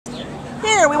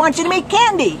here, we want you to meet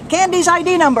Candy. Candy's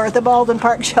ID number at the Baldwin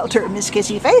Park Shelter, Miss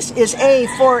Kissy Face, is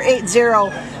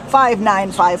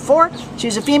A4805954.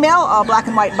 She's a female, a black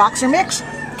and white boxer mix.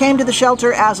 Came to the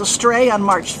shelter as a stray on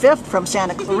March 5th from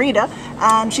Santa Clarita,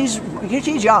 and she's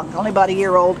young, only about a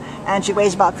year old, and she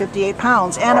weighs about 58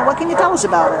 pounds. Anna, what can you tell us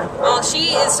about her? Well,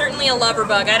 she is certainly a lover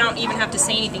bug. I don't even have to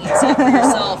say anything except for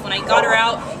herself. When I got her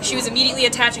out, she was immediately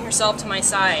attaching herself to my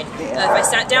side. If I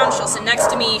sat down, she'll sit next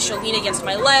to me, she'll lean against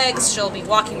my legs, she'll be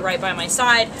walking right by my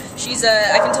side.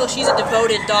 I can tell she's a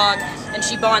devoted dog, and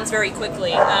she bonds very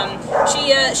quickly.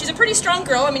 She's a pretty strong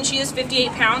girl. I mean, she is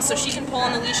 58 pounds, so she can pull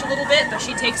on the leash a little bit, but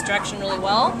she takes direction really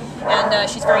well, and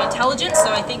she's very intelligent,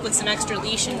 so I think with some extra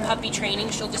leash and puppy training,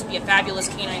 she'll just be a fabulous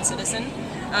canine citizen.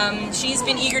 She's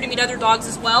been eager to meet other dogs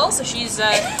as well, so she's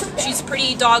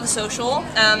pretty dog social.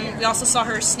 We also saw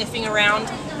her sniffing around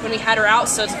when we had her out,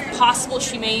 so it's possible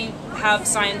she may have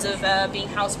signs of being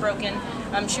housebroken.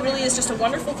 She really is just a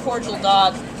wonderful, cordial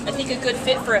dog. I think a good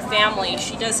fit for a family.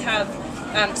 She does have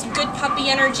some good puppy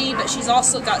energy, but she's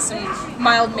also got some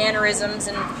mild mannerisms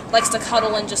and likes to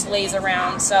cuddle and just lays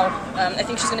around. So I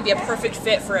think she's going to be a perfect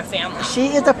fit for a family. She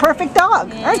is a perfect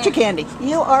dog, aren't you, Candy?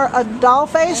 You are a doll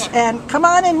face, and come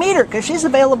on and meet her, because she's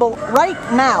available right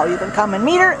now. You can come and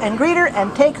meet her and greet her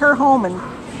and take her home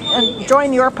and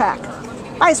join your pack.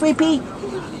 Bye, sweet pea.